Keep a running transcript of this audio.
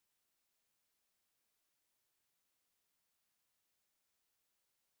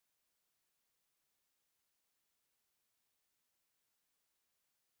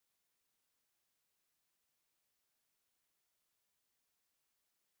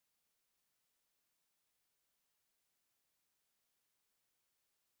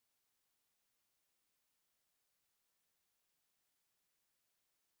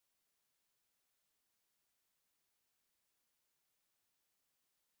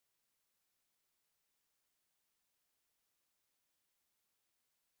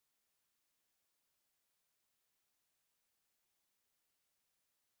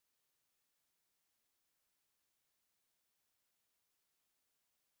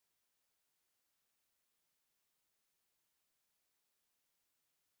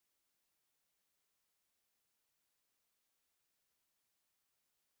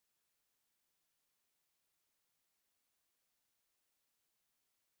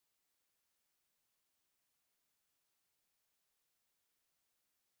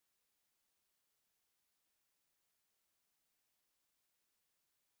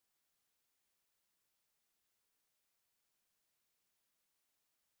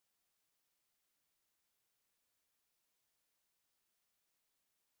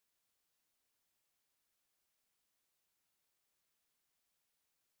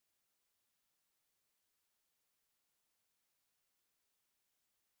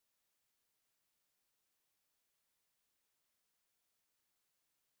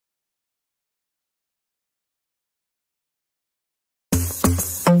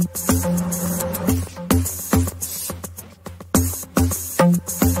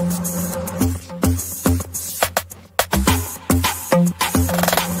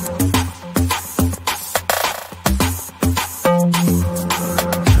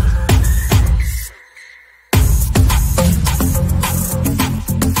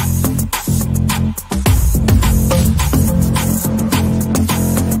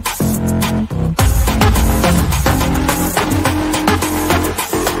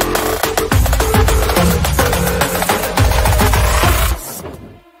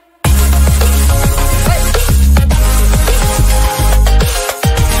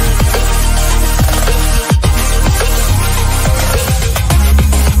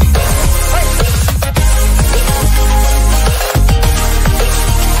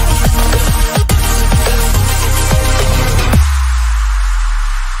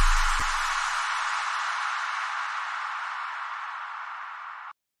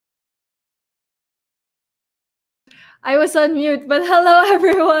I was on mute, but hello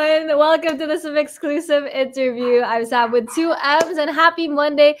everyone. Welcome to this MYXclusive interview. I'm Sam with two M's and happy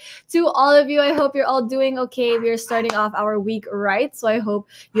Monday to all of you. I hope you're all doing okay. We are starting off our week right. So I hope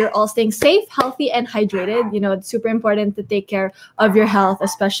you're all staying safe, healthy, and hydrated. You know, it's super important to take care of your health,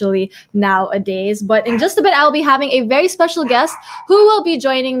 especially nowadays. But in just a bit, I'll be having a very special guest who will be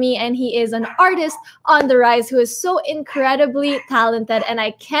joining me, and he is an artist on the rise who is so incredibly talented, and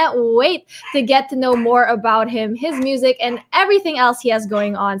I can't wait to get to know more about him, his music, and everything else he has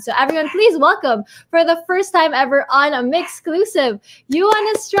going on. So everyone, please welcome for the first time ever on a MYXclusive, Yuan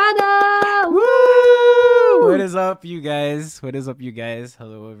Estrada. Woo! What is up, you guys? What is up, you guys?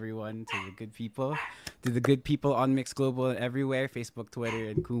 Hello, everyone, to the good people, on Mix Global and everywhere, Facebook, Twitter,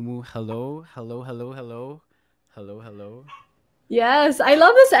 and Kumu. Hello, hello, hello, hello, hello, hello. Yes, I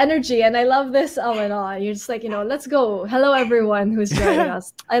love this energy and I love this. Oh my God, you're just like, let's go. Hello, everyone who's joining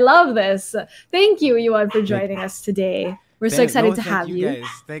us. I love this. Thank you, Yuan, for joining us today. We're so excited to have you. Guys.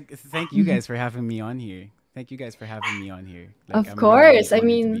 Thank you guys for having me on here. Thank you guys for having me on here. Of course. I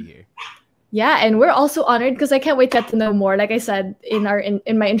mean, yeah, and we're also honored because I can't wait to get to know more. Like I said in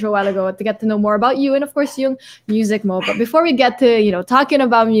my intro a while ago, to get to know more about you and of course yung music mo. But before we get to talking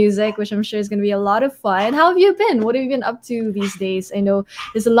about music, which I'm sure is gonna be a lot of fun, how have you been? What have you been up to these days? I know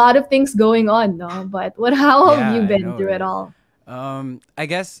there's a lot of things going on, no? But how have you been through it all? I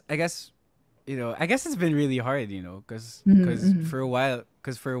guess it's been really hard, because for a while,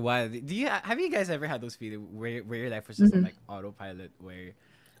 have you guys ever had those feelings where your life was just on like autopilot, where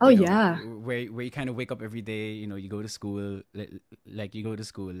where you kind of wake up every day, you go to school, like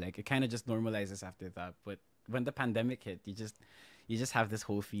it kind of just normalizes after that. But when the pandemic hit, you just have this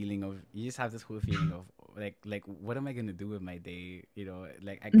whole feeling of like what am I gonna do with my day,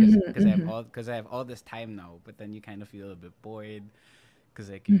 because I have all this time now, but then you kind of feel a bit bored because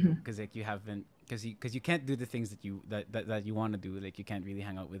you can't do the things that you want to do. Like you can't really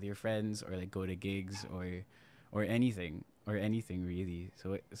hang out with your friends or like go to gigs or anything really.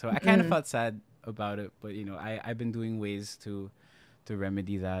 So I kind of felt sad about it, but I've been doing ways to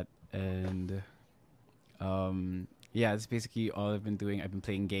remedy that, and it's basically all I've been doing. I've been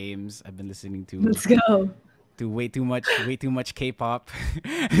playing games. I've been listening to way too much K-pop.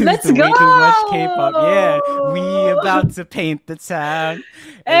 Let's go. Way too much K-pop. Yeah, we about to paint the town.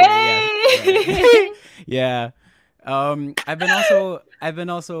 Hey. Yeah. I've been also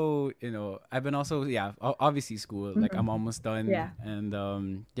obviously school, like I'm almost done. And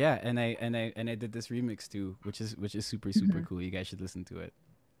and I did this remix too, which is super cool. You guys should listen to it.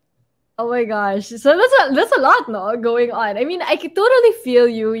 Oh my gosh. So that's a lot, no, going on. I mean, I can totally feel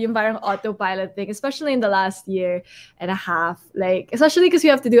yung parang autopilot thing, especially in the last year and a half. Like, especially because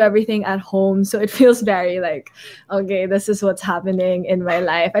you have to do everything at home. So it feels very like, okay, this is what's happening in my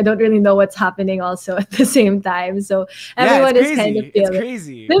life. I don't really know what's happening also at the same time. So everyone is kind of feeling. It's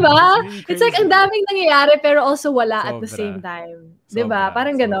crazy. Diba? It's, really crazy. It's like ang daming nangyayari pero also wala at the same time. Diba?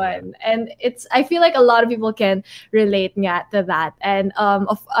 Parang ganon. And I feel like a lot of people can relate nga to that. And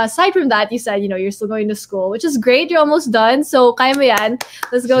aside from that, you said, you're still going to school, which is great. You're almost done. So, kaya mo yan.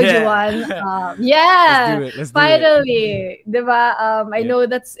 Let's go, Juan. Let's finally. Do it. Diba? I know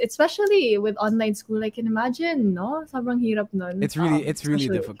that's, especially with online school, I can imagine, no? Sobrang hirap nun. It's really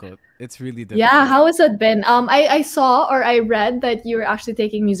difficult. It's really difficult. Yeah, how has it been? I saw or I read that you were actually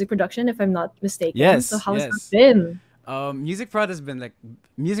taking music production, if I'm not mistaken. Yes. So, how has that been? Music prod has been like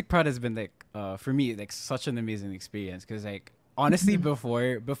for me like such an amazing experience, because like honestly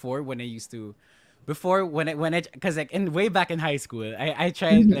before when I because like in way back in high school I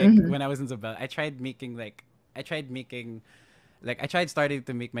tried like when I was in Zabel, I tried starting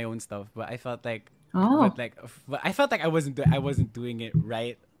to make my own stuff, but I felt like I wasn't doing it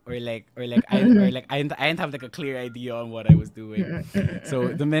right, or I didn't have like a clear idea on what I was doing. So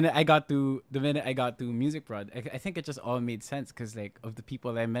the minute I got to music prod, I think it just all made sense because like of the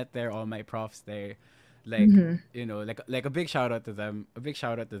people I met there, all my profs there, like like a big shout out to them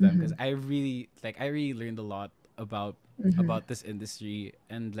because I really learned a lot about this industry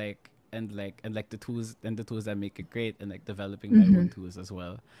and the tools that make it great, and like developing my own tools as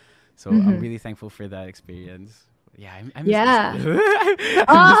well. So I'm really thankful for that experience. Yeah, I miss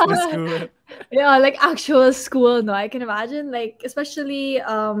school. Yeah, like actual school, no? I can imagine, like especially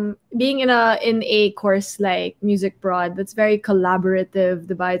being in a course like music prod that's very collaborative,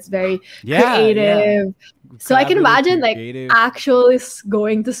 diba? It's very creative. So I can imagine like actually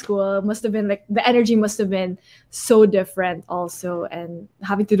going to school must have been like the energy must have been so different also, and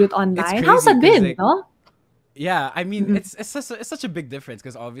having to do it online. How's that been, like, no? Yeah, I mean it's such a big difference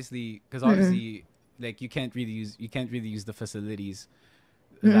because obviously like you can't really use the facilities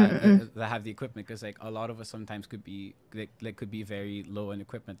that have the equipment, because like a lot of us sometimes could be could be very low on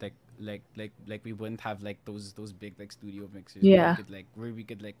equipment, like we wouldn't have like those big like studio mixers Yeah. where we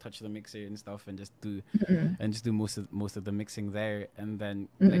could like touch the mixer and stuff and just do most of the mixing there, and then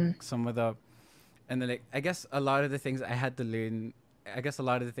like some of the, and then like I guess a lot of the things I had to learn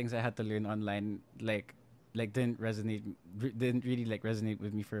online didn't really like resonate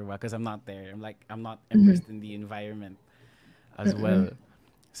with me for a while, because I'm not there. I'm not immersed in the environment as well.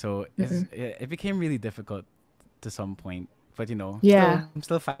 So it became really difficult to some point. But you know, I'm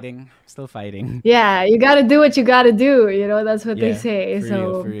still fighting. Yeah, you gotta do what you gotta do. You know, that's what they say.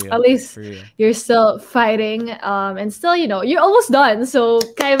 So real, at least you're still fighting. And still, you know, you're almost done. So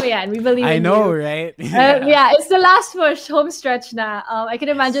kaya mo yan. We believe in you. Right? Yeah, it's the last push, home stretch na. I can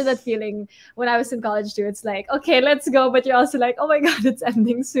imagine that feeling when I was in college too. It's like, okay, let's go, but you're also like, oh my god, it's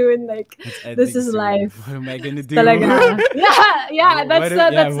ending soon. Like this is life. What am I gonna do? yeah. That's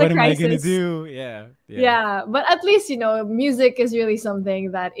the what crisis. am I gonna do? Yeah, but at least, you know, music is really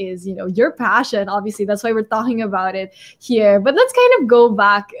something that is, you know, your passion. Obviously, that's why we're talking about it here. But let's kind of go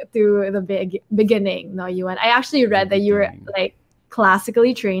back to the beginning. No, Yuan, I actually read that you were like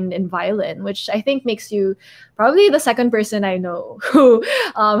classically trained in violin, which I think makes you probably the second person I know who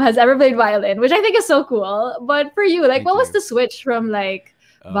has ever played violin, which I think is so cool. But for you, like, what was the switch from like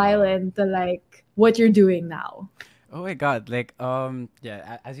violin to like what you're doing now? Oh my god, like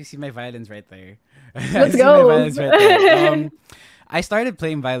as you see my violins right there. Let's go. I started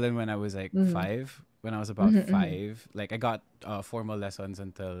playing violin when I was like 5. When I was about 5, like I got formal lessons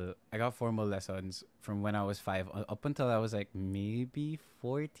from when I was 5 up until I was like maybe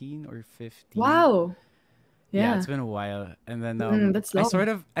 14 or 15. Wow. Yeah, it's been a while. And then that's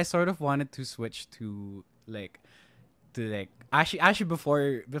long. I sort of wanted to switch to actually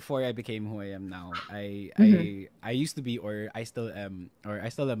before I became who I am now. I used to be, or I still am a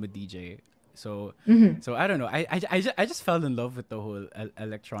DJ. So I don't know. I just fell in love with the whole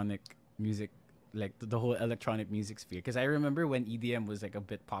electronic music, like the whole electronic music sphere, because I remember when EDM was like a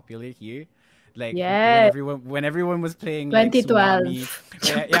bit popular here, like when everyone was playing 2012.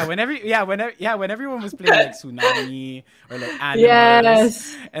 Like Tsunami. When everyone was playing like Tsunami or like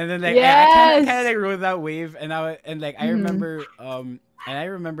Animals, and then like I kind of like rode that wave, and I remember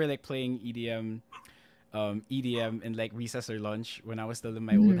like playing EDM in like recess or lunch when I was still in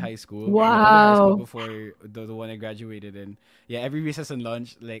my old high school. Wow. My high school before the one I graduated in. Yeah, every recess and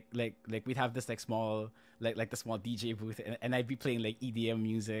lunch, like we'd have this like small like the small DJ booth, and I'd be playing like EDM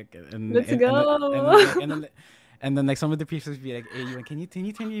music, and let's go. And then like some of the people would be like, "Hey, Yuan, can you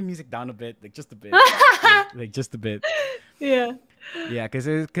turn your music down a bit, like just a bit, like just a bit." Yeah. Yeah, because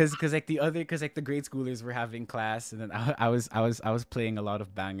like the grade schoolers were having class, and then I was playing a lot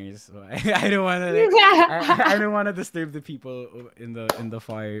of bangers, so I don't want to I don't want to disturb the people in the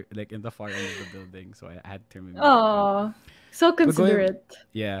far end of the building, so I had to turn my music down. So considerate.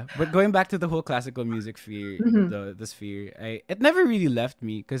 But going back to the whole classical music sphere, the sphere, it never really left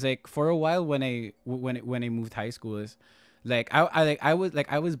me, because like for a while when I moved high schools, like I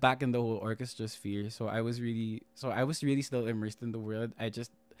was back in the whole orchestra sphere, so I was really still immersed in the world. I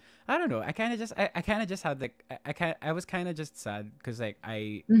don't know. I kind of just had like I was kind of just sad, because like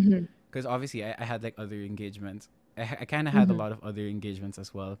because obviously I had like other engagements. I kind of had a lot of other engagements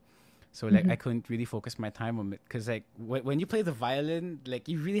as well. So like I couldn't really focus my time on it, because like when you play the violin, like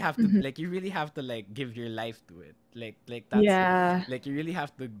you really have to like give your life to it, like that's like you really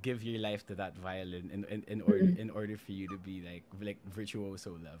have to give your life to that violin in order for you to be like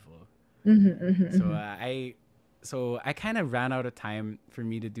virtuoso level. So I kind of ran out of time for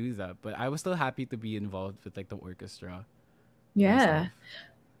me to do that, but I was still happy to be involved with like the orchestra.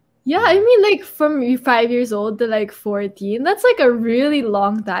 Yeah, I mean, like from 5 years old to like 14, that's like a really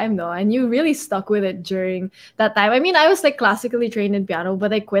long time though. And you really stuck with it during that time. I mean, I was like classically trained in piano,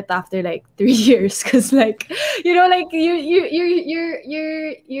 but I quit after like 3 years, because like, you know, like you're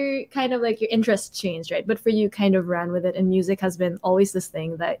kind of like your interests changed, right? But for you, kind of ran with it, and music has been always this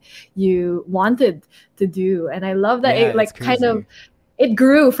thing that you wanted to do. And I love that it like kind of it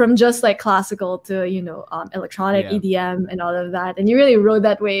grew from just like classical to, you know, electronic EDM and all of that. And you really rode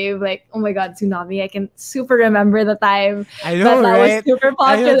that wave. Like, oh my God, Tsunami. I can super remember the time that was super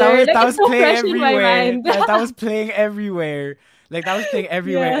popular. That was playing everywhere. That was playing everywhere. Like that was playing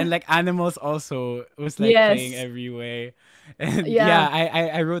everywhere. And like Animals also was like playing everywhere. And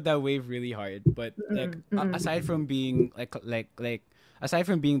I rode that wave really hard. But like aside from being aside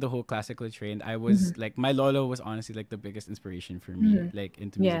from being the whole classically trained, I was like, my lolo was honestly like the biggest inspiration for me, like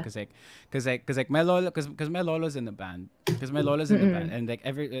into music, because my lolo, because my lolo's in the band, and like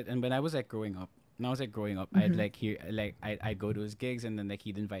and when I was like growing up, growing up, I'd Mm-hmm. like hear like I'd go to his gigs, and then like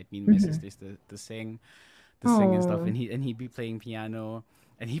he'd invite me and my Mm-hmm. sisters to sing and stuff, Oh. and he'd be playing piano,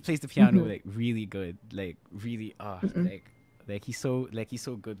 and he plays the piano Mm-hmm. like really good, like really Mm-hmm. like he's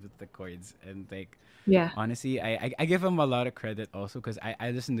so good with the chords, and like Yeah. honestly, I give him a lot of credit also, because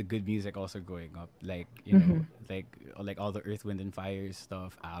I listened to good music also growing up, like Mm-hmm. like all the Earth, Wind and Fire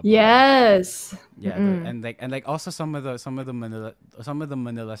stuff, ABBA, Yes. yeah, Mm-mm. and like also some of the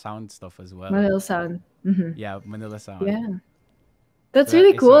Manila Sound stuff as My well. little sound. Mm-hmm. Yeah, Manila Sound. Yeah. That's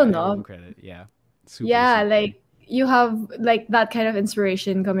really So cool, I give him no? credit. Yeah, super Yeah, super. like you have like that kind of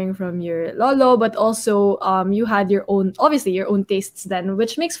inspiration coming from your lolo, but also you had your own, obviously your own tastes then,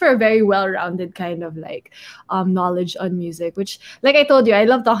 which makes for a very well-rounded kind of like knowledge on music, which like I told you, I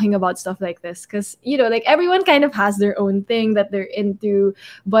love talking about stuff like this because like everyone kind of has their own thing that they're into,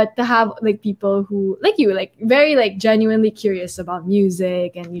 but to have like people who like you, like very like genuinely curious about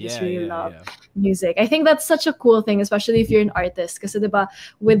music and you just Yeah, really yeah, love yeah. music. I think that's such a cool thing, especially if you're an artist. Because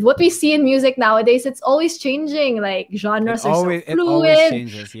with what we see in music nowadays, it's always changing. Like genres are so It always fluid.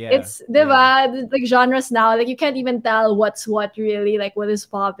 changes. Yeah, It's yeah. like genres now. Like you can't even tell what's what really, like what is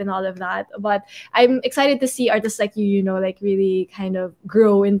pop and all of that. But I'm excited to see artists like like really kind of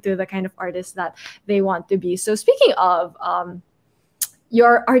grow into the kind of artist that they want to be. So speaking of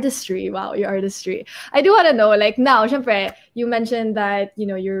your artistry, wow, your artistry, I do want to know, like now syempre, you mentioned that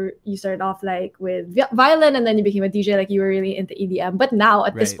you started off like with violin and then you became a DJ, like you were really into EDM, but now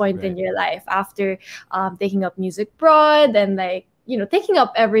at this Right, point in right. your life, after taking up music broad and like taking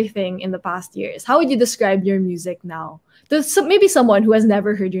up everything in the past years, how would you describe your music now to maybe someone who has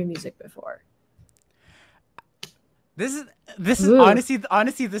never heard your music before? This is this is Ooh.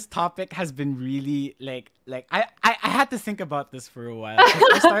 honestly this topic has been really I had to think about this for a while, because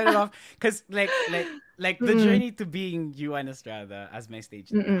I started off because like the Mm-mm. journey to being Yuan Estrada as my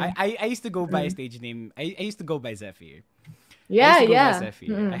stage name. Mm-mm. I used to go by a Mm-mm. stage name. I used to go by Zephyr. I used Yeah, to go by yeah. Zephyr.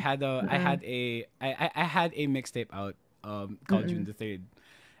 Mm-mm. Mm-mm. I had a mixtape out called June Mm-mm. the 3rd.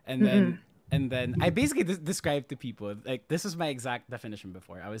 And Mm-mm. then I basically described to people, like, this was my exact definition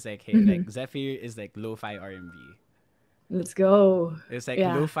before. I was like, hey, Mm-hmm. like Zephyr is like lo-fi R&B. Let's go. It's like Yeah.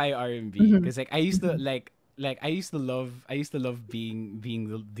 lo-fi R&B, Mm-hmm. because like I used to like I used to love being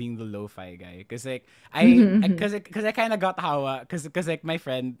the lo-fi guy, because like Mm-hmm. because I kind of got how because like my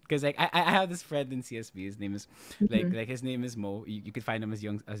friend, because like I have this friend in CSB. His name is Mm-hmm. his name is Mo. You could find him as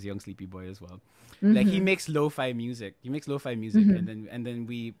young Sleepy Boy as well. Like he Mm-hmm. makes lo-fi music. He makes lo-fi music, Mm-hmm. and then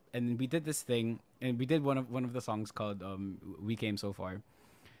we did this thing, and we did one of the songs called We Came So Far.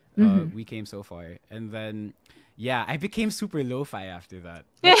 Mm-hmm. We Came So Far, and then yeah, I became super lo-fi after that.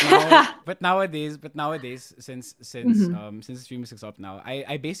 Yeah. But nowadays, Mm-hmm. since the stream is up now,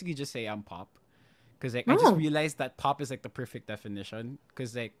 I basically just say I'm pop, because like I just Oh. realized that pop is like the perfect definition,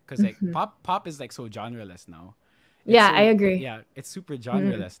 because like Mm-hmm. pop is like so genreless now. It's Yeah, I so agree. yeah, it's super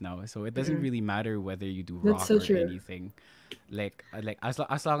Mm-mm. genreless now, so it doesn't Mm-mm. really matter whether you do That's rock so or true. anything. Like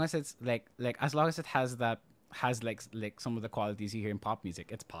as long as it's as long as it has like some of the qualities you hear in pop music,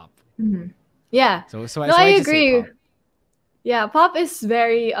 it's pop. Mm-hmm. Yeah. No, So I I just say agree. pop. Yeah, pop is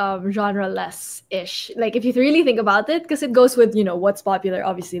very genre-less ish. Like if you really think about it, because it goes with what's popular.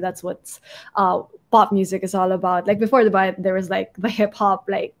 Obviously, that's what's pop music is all about. Like before there was like the hip hop,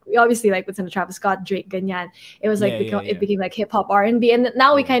 like obviously like with some Travis Scott, Drake, ganyan. It was like Yeah, yeah, it yeah, became like hip hop R&B, and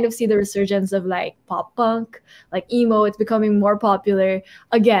now we yeah. kind of see the resurgence of like pop punk, like emo. It's becoming more popular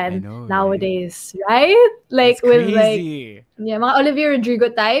I again know, right? nowadays, right? Like It's with like crazy. yeah, mga Olivia Rodrigo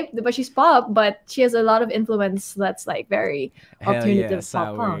type, but she's pop, but she has a lot of influence that's like very Hell yeah, alternative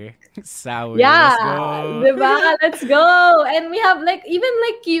pop punk. sour, sour. Yeah, Let's go. diba? Let's go. And we have like even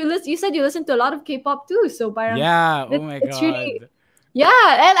like you said you listen to a lot of K-pop too, so parang Yeah. Oh my it's really god.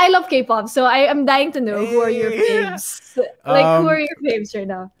 yeah, and I love K-pop, so I am dying to know who are your Hey. faves. Like who are um. your faves right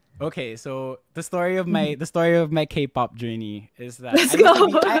now? Okay, so Mhm. the story of my K-pop journey is that Let's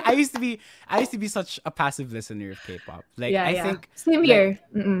go. I used to be such a passive listener of K-pop. Like Yeah, I yeah. think Same like here.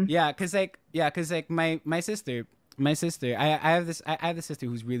 Mm-mm. cause like my sister, I have this sister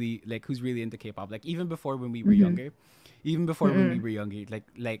who's really into K-pop. Like even before when we were Mm-hmm. younger, even before when we Mm-mm. were younger,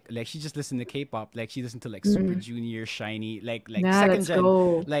 like she just listened to K-pop. Like she listened to like Super Mm-mm. Junior, Shiny, like Yeah, second let's gen,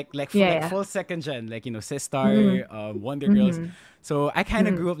 go. Yeah, like yeah. full second gen, like Mm-hmm. Sistar, Wonder Girls. Mm-hmm. So I kind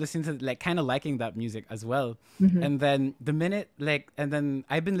of Mm-hmm. grew up listening to like kind of liking that music as well. Mm-hmm. And then and then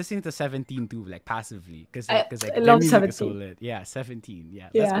I've been listening to 17 too, like passively, I, cause I like their love music is so 17. lit. Yeah, 17. Yeah,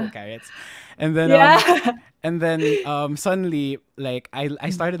 let's go Yeah. Carrots. And then Yeah. suddenly like I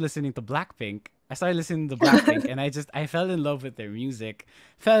started listening to Blackpink. I started listening to Blackpink, and I fell in love with their music.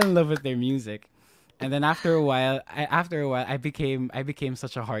 Fell in love with their music. And then after a while, I became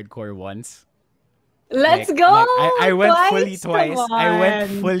such a hardcore once. Let's go. I went fully Come twice. I went on.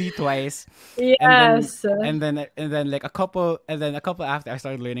 fully twice. Yes. And then like a couple after I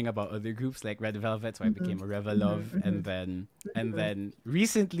started learning about other groups like Red Velvet, so I became a Revelove, and then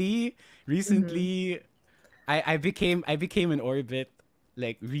recently I became an Orbit.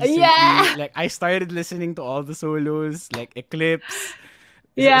 Like recently, Yeah. like I started listening to all the solos, like Eclipse,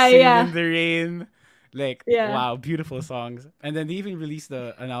 Yeah, Singing yeah. in the Rain, like Yeah. wow, beautiful songs. And then they even released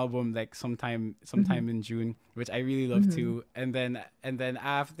an album like sometime in June, which I really love too. And then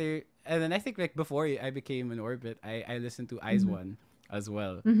after, and then I think like before I became an Orbit, I listened to Eyes One as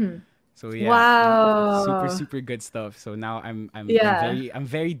well. So yeah, super Wow. super good stuff. So now Yeah. I'm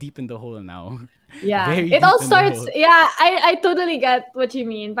very deep in the hole now. Yeah. Very It all deep in the starts, hole. yeah, I totally get what you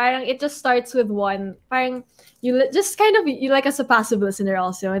mean. Parang it just starts with one. Parang just kind of, you like as a passive listener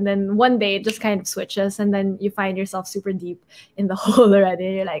also, and then one day it just kind of switches, and then you find yourself super deep in the hole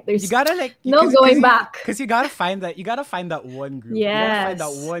already. You're like, You there's gotta like no going back. because you gotta find that one group. You gotta find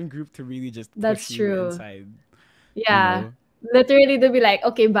that Yes. one group to really just push That's you true. inside. You Yeah. know. Literally they'll be like,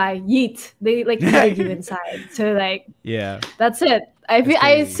 okay, bye, yeet. They like drag you inside. So like Yeah, that's it. it's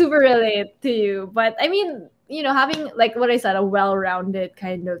I crazy. super relate to you. But I mean, having like what I said, a well-rounded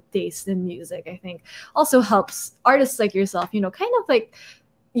kind of taste in music, I think also helps artists like yourself, kind of like,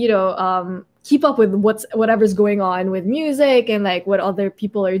 keep up with whatever's going on with music and like what other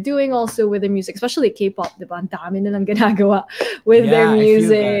people are doing also with the music, especially K-pop, diba? Ang dami nilang ginagawa with their Yeah, I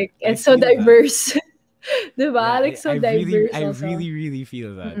feel that. music. I It's so feel that. diverse. Yeah, Diba? Like so diverse I also. really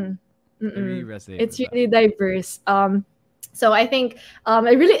feel that. Mm-mm. I really Mm-mm. resonate It's with that. really diverse. So I think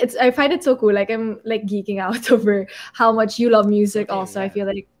I find it so cool. Like I'm like geeking out over how much you love music. Okay, Also, I yeah, feel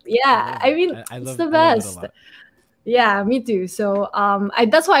like I yeah. love I it. mean, it's the I love it a best. lot. Yeah, me too. So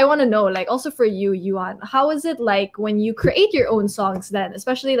that's why I want to know, like, also for you, Yuan, how is it like when you create your own songs then?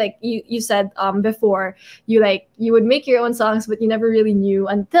 Especially like you said before, you would make your own songs, but you never really knew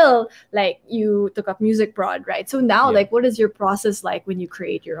until like you took up music prod, right? So now, Yeah. like, what is your process like when you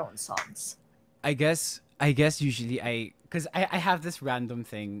create your own songs? I guess usually because I have this random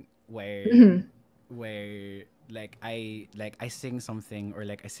thing Mhm. where like I sing something or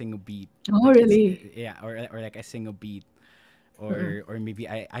like I sing a beat, Oh, like it's really? yeah, or like I sing a beat, Mm-mm. or maybe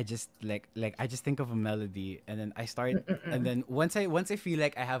I just like I just think of a melody, and then I start, and Mm-mm. then once I feel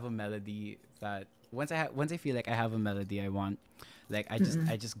like I have a melody that once I feel like I have a melody I want, like Mm-mm.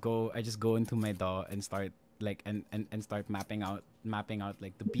 I just go into my DAW and start like and start mapping out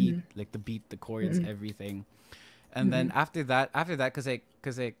like the beat, the chords, Mm-mm. everything. And then Mm-mm. after that,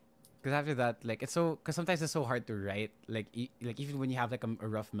 because after that, like it's so, because sometimes it's so hard to write, like like even when you have like a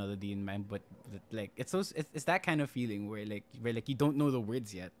rough melody in mind, but like it's that kind of feeling where like you don't know the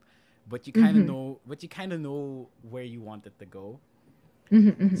words yet, but you kind of Mhm. know, where you want it to go.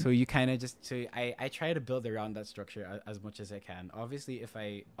 Mhm. Mhm. So you kind of just, so I try to build around that structure as much as I can. Obviously if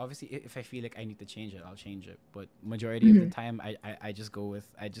I feel like I need to change it, I'll change it, but majority of the Mhm. time I just go with,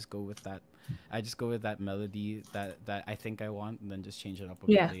 that melody that I think I want, and then just change it up a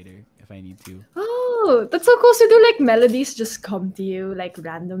bit Yeah. later if I need to. Oh, that's so cool. So do like melodies just come to you like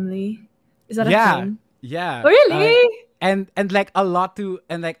randomly? Is that a Yeah, thing? yeah. Oh, really? And like a lot to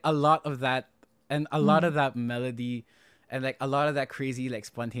and like a lot of that, and a lot Mhm. of that melody, and like a lot of that crazy like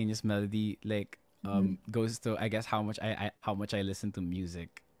spontaneous melody, like Mhm. goes to, I guess, how much I listen to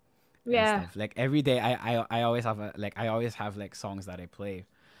music and Yeah. stuff. Like every day I always have I always have like songs that I play,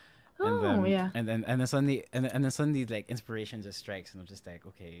 Oh, yeah. and then suddenly like inspiration just strikes, and I'm just like,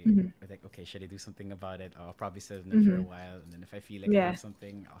 okay, Mhm. should I do something about it? I'll probably sit in it for a Mhm. while, and then if I feel like I Yeah. have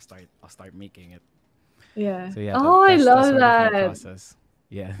something, I'll start making it. Yeah. So yeah, Oh, I that's love sort of my that. process.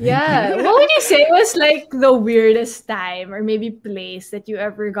 Yeah, thank Yeah. you. What would you say was like the weirdest time or maybe place that you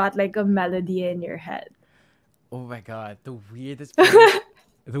ever got like a melody in your head? Oh my god, the weirdest place.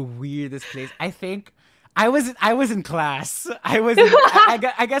 The weirdest place. I think I was in class.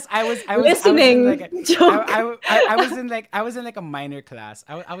 I guess I was in like Listening joke. I was in like a minor class.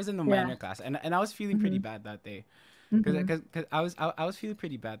 I was in a Yeah. minor class, and I was feeling pretty Mhm. bad that day. Mhm. Cause I was feeling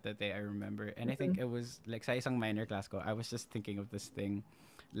pretty bad that day, I remember. And I think Mhm. it was like sa isang minor class ko, I was just thinking of this thing,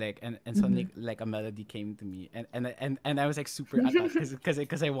 like, and suddenly Mhm. like a melody came to me, and I was like super attached,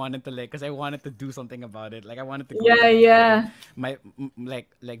 because I wanted to like, because I wanted to do something about it. Like I wanted to go to Yeah, like yeah.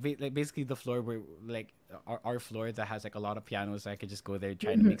 like basically the floor where like our floor that has like a lot of pianos, so I could just go there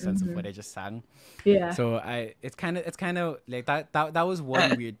trying to Mhm. make sense of what Mhm. I just sang. Yeah. So it's kind of like that was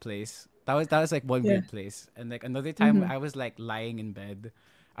one weird place. That was like one Yeah. weird place. And like another time Mhm. I was like lying in bed.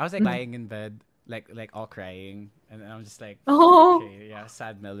 I was like Mhm. lying in bed, like all crying, and I'm just like, Oh. okay, yeah,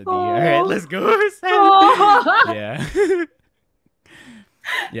 sad melody. All right, Oh. let's go. Sad. Oh. Yeah.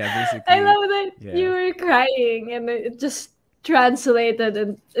 Yeah, I basically. love that Yeah. you were crying and it just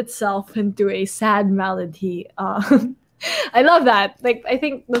translated itself into a sad melody. I love that. Like, I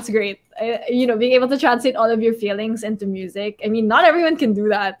think that's great. Being able to translate all of your feelings into music. I mean, not everyone can do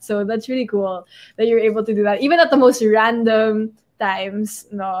that, so that's really cool that you're able to do that, even at the most random times.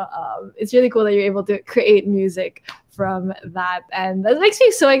 It's really cool that you're able to create music from that, and that makes me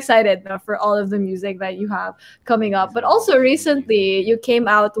so excited, for all of the music that you have coming Thank you up. But so much. also Thank you. Thank recently, you. you came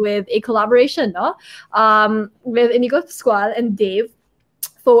out with a collaboration, no, with Inigo Pascual and Dave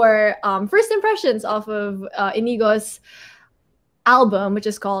for first impressions off of Inigo's album, which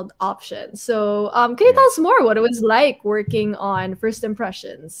is called Options. So, can you tell Right. us more what it was like working on First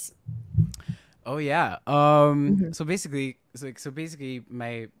Impressions? Oh yeah. Mm-hmm.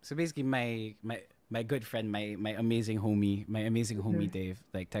 My good friend, my amazing homie Dave,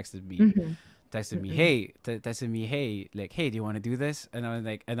 like Mm-hmm. Mm-hmm. texted me, hey, like, hey, do you want to do this?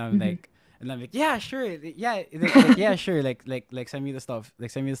 Mm-hmm. And I'm like, yeah, sure, yeah, yeah, sure, send me the stuff,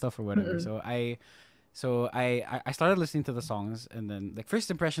 send me the stuff or whatever. Mm-hmm. So I started listening to the songs, and then like first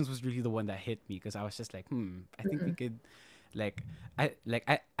impressions was really the one that hit me because I was just like, I think we could like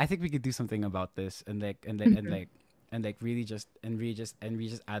I think we could do something about this, and really just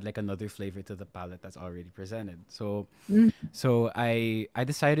add like another flavor to the palette that's already presented. So I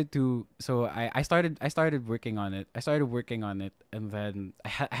decided to I started working on it. And then I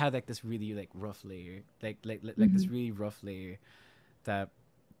had like this really like rough layer, Mm-hmm. this really rough layer that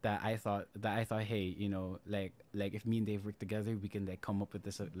that I thought, hey, if me and Dave work together, we can like come up with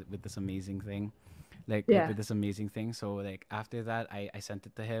this amazing thing, Yeah. with this amazing thing. So like after that, I sent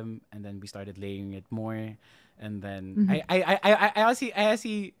it to him, and then we started layering it more, and then Mm-hmm.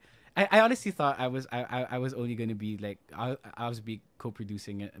 I honestly thought I was only gonna be like I was be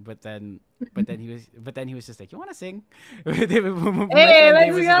co-producing it, but then he was just like, you want to sing? My Hey, friend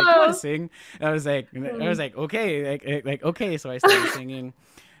Dave let's was just like, you want to go. sing? And I was Mm-hmm. like, okay, okay. So I started singing.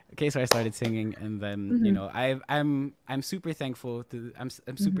 Okay, so I started singing, and then Mm-hmm. I'm super thankful to I'm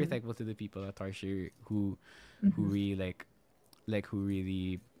super Mm-hmm. thankful to the people at Tarsher who Mm-hmm. really like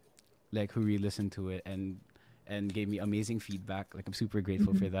who really listened to it and gave me amazing feedback. Like I'm super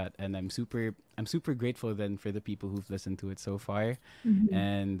grateful Mm-hmm. for that, and I'm super grateful then for the people who've listened to it so far, Mm-hmm.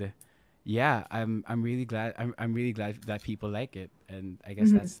 and yeah, I'm really glad I'm really glad that people like it, and I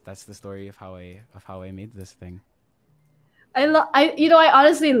guess Mm-hmm. that's the story of how I made this thing. I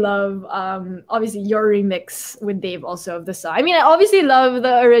honestly love obviously your remix with Dave also of the song. I mean, I obviously love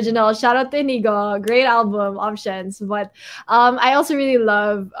the original. Shout out to Inigo, great album options. But I also really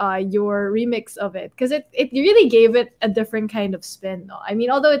love your remix of it because it really gave it a different kind of spin. No? I mean,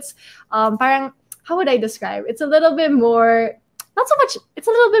 although it's parang how would I describe? It's a little bit more not so much. It's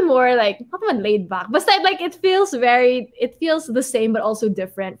a little bit more like not even laid back, but like it feels the same but also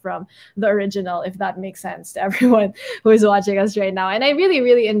different from the original, if that makes sense to everyone who is watching us right now. And I really,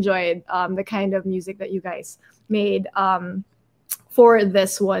 really enjoyed the kind of music that you guys made for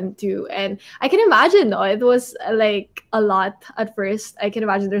this one too. And I can imagine, though, it was like a lot at first. I can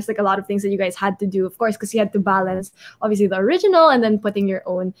imagine there's like a lot of things that you guys had to do, of course, because you had to balance obviously the original and then putting your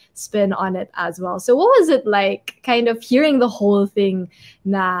own spin on it as well. So what was it like kind of hearing the whole thing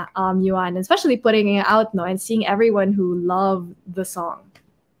na Yuan, especially putting it out no and seeing everyone who loved the song?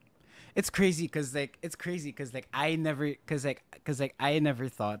 It's crazy because like I never because I never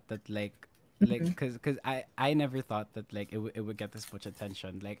thought that Mhm. because I never thought that like it would get this much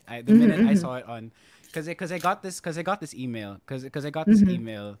attention. Like the Mhm, minute I mhm, saw it on because I got this email because I got this mhm.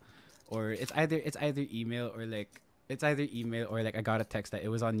 email, or it's either email or like I got a text that it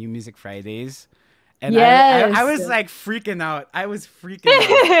was on New Music Fridays. And I Yes. was like freaking out. I was freaking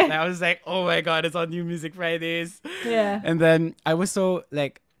out. I was like, "Oh my god, it's on New Music Fridays!" Yeah. And then I was so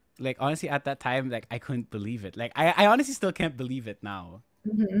honestly at that time like I couldn't believe it. Like I honestly still can't believe it now.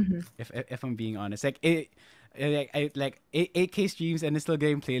 Mhm, mhm. If I'm being honest, like like 8K streams and it's still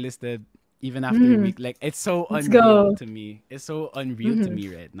getting playlisted even after a Mhm. week. Like it's so Let's unreal go. to me. It's so unreal to Mhm, me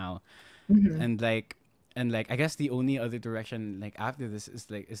right now. mhm, And I guess the only other direction like after this is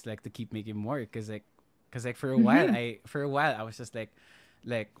like to keep making more because like mhm, for a while I was just like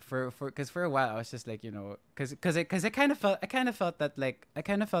for because for a while I was just like because I kind of felt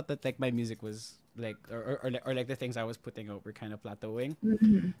that like my music was like or like the things I was putting out were kind of plateauing.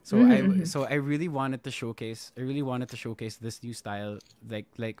 mhm, mhm, So I really wanted to showcase this new style,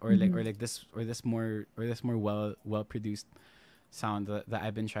 mhm, this more well produced sound that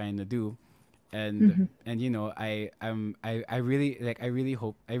I've been trying to do. and you know, I really like I really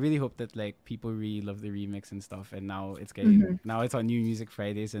hope that like people really love the remix and stuff, and now it's getting now it's on New Music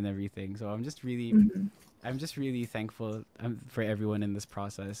Fridays and everything. So I'm just really thankful for everyone in this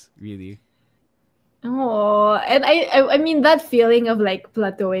process, really. Oh, and I mean that feeling of like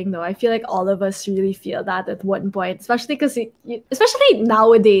plateauing though. I feel like all of us really feel that at one point, especially because especially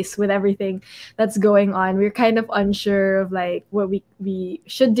nowadays with everything that's going on, we're kind of unsure of like what we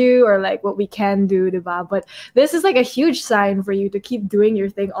should do or like what we can do, diba? But this is like a huge sign for you to keep doing your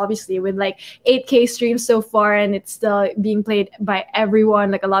thing. Obviously, with like 8K streams so far, and it's still being played by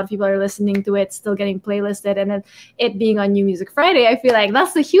everyone. Like a lot of people are listening to it, still getting playlisted, and then it being on New Music Friday. I feel like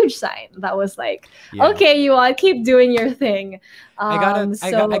that's a huge sign. That was like. Yeah. Okay, you all keep doing your thing. I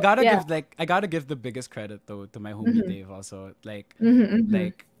gotta give the biggest credit though to my homie Dave also. Like,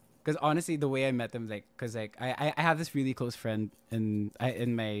 because honestly, the way I met him, like, cause like I have this really close friend in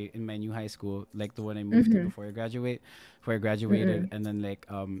my new high school, like the one I moved to before I graduated, and then like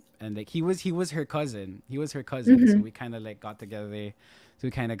and like he was her cousin. So we kind of like got together.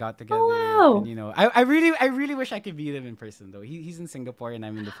 Oh, wow. And you know, I really wish I could meet him in person though. He's in Singapore and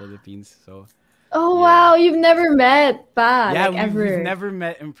I'm in the Philippines, so. Oh, Yeah. wow, you've never met Pa, Yeah, like ever. we've never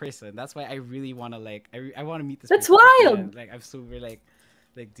met in person. That's why I really want to like I want to meet this That's person, wild. man. Like I'm super like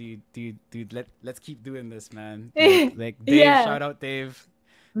dude, let's keep doing this, man. Like Dave, Yeah. shout out Dave.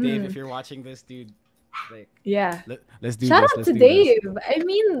 Dave, if you're watching this, dude, like Yeah. let's do Shout this. out Let's to do this. Dave. I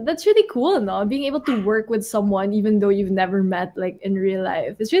mean, that's really cool, no? Being able to work with someone even though you've never met like in real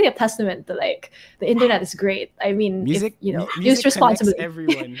life. It's really a testament to like the internet is great. I mean, Music, if, you know, music used responsibly. connects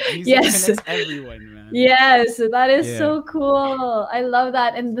everyone. Music Yes. connects everyone, man. Yes, that is Yeah. so cool. I love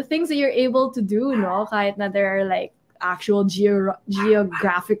that. And the things that you're able to do, no, kahit na there are like actual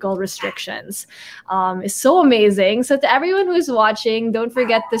geographical restrictions is so amazing. So to everyone who's watching, don't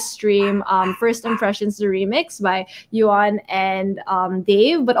forget to stream First Impressions the Remix by Yuan and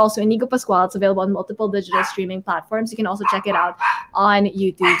Dave, but also Inigo Pascual. It's available on multiple digital streaming platforms. You can also check it out on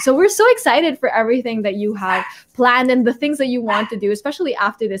YouTube. So we're so excited for everything that you have planned and the things that you want to do, especially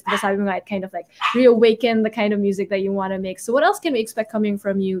after this, because I might kind of like reawaken the kind of music that you want to make. So what else can we expect coming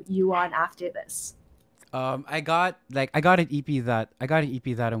from you, Yuan, after this? I got an EP that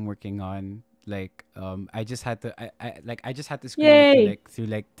I'm working on. Like I just had to I just had to scroll Yay.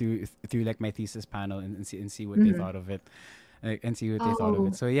 through like my thesis panel and see what they thought of it. And see what they thought of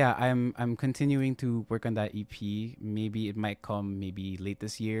it. So yeah, I'm continuing to work on that EP. Maybe it might come maybe late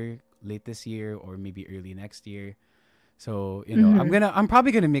this year or maybe early next year. So, you know, I'm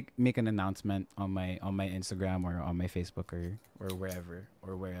probably gonna make an announcement on my Instagram or on my Facebook or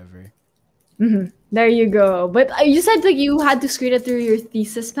wherever. There you go. But you said like you had to screen it through your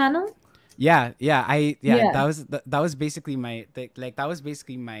thesis panel. Yeah. Yeah. That was basically my that was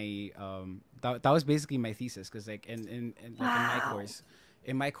basically my that was basically my thesis, because like in like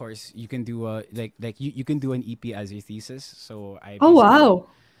in my course you can do a you can do an EP as your thesis. So Oh wow.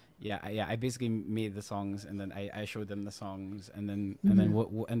 Yeah, I basically made the songs and then I showed them the songs and then and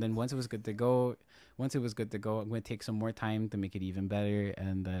then once it was good to go, I'm going to take some more time to make it even better,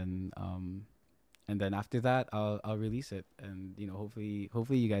 and then after that I'll release it, and you know,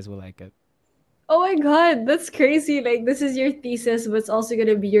 hopefully you guys will like it. Oh my god, that's crazy. Like this is your thesis, but it's also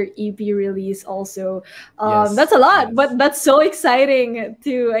gonna be your EP release also. Yes, That's a lot, yes. but that's so exciting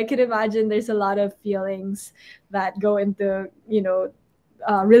too. I can imagine there's a lot of feelings that go into, you know,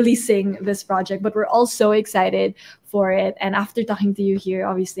 releasing this project, but we're all so excited for it. And after talking to you here,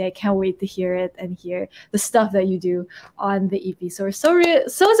 obviously I can't wait to hear it and hear the stuff that you do on the EP. So we're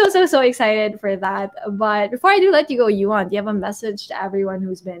so excited for that. But before I do let you go, Yuan, do you have a message to everyone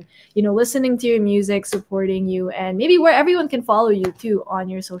who's been, you know, listening to your music, supporting you, and maybe where everyone can follow you too on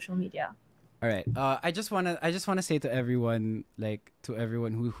your social media? All right. I just wanna say to everyone, like to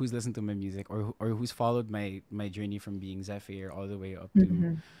everyone who's listened to my music or who's followed my journey from being Zephyr all the way up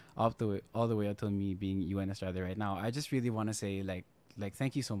to all the way up to me being Yuan Estrada right now. I just really want to say like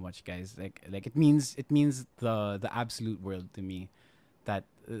thank you so much, guys. Like it means the absolute world to me that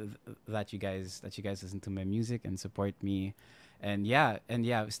that you guys listen to my music and support me, and yeah,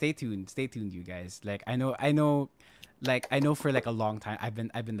 stay tuned, you guys. Like I know like I know for like a long time I've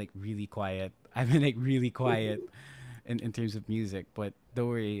been like really quiet. I've been like really quiet in terms of music, but don't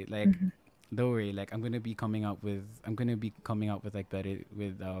worry, like I'm gonna be coming out with like better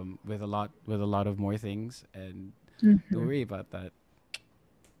with a lot of more things, and don't worry about that.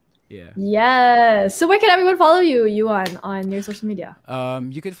 Yeah. Yes. So where can everyone follow you, Yuan, on your social media?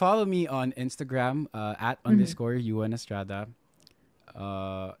 You could follow me on Instagram at _Yuan Estrada.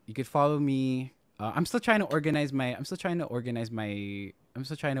 You could follow me I'm still trying to organize my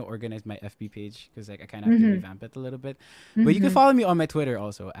FB page because like I kind of have to revamp it a little bit. But you can follow me on my Twitter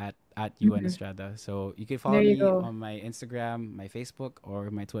also at Yuan Estrada. So you can follow me on my Instagram, my Facebook, or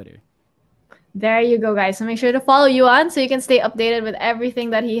my Twitter. There you go, guys. So make sure to follow Yuan so you can stay updated with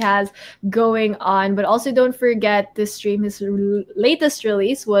everything that he has going on. But also don't forget to stream his latest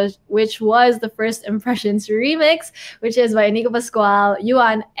release, which was the First Impressions remix, which is by Nico Pascual,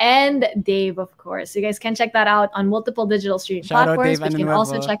 Yuan, and Dave, of course. So you guys can check that out on multiple digital streaming platforms, but you can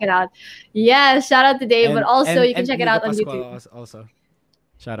also check it out. Yeah, shout out to Dave, but also you can check it out on YouTube. Also.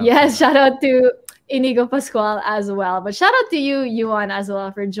 Shout out. Yes, shout out to Inigo Pascual as well. But shout out to you, Yuan, as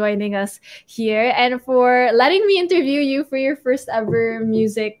well, for joining us here and for letting me interview you for your first ever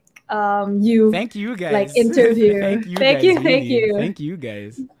music thank you guys. Like interview. Thank you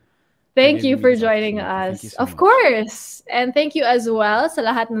guys. Thank you for joining us. Of course. And thank you as well sa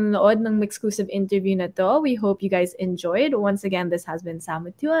lahat ng nanood ng MYXclusive interview na to. We hope you guys enjoyed. Once again, this has been Sam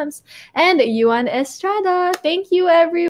with 2Ms and Yuan Estrada. Thank you, everyone.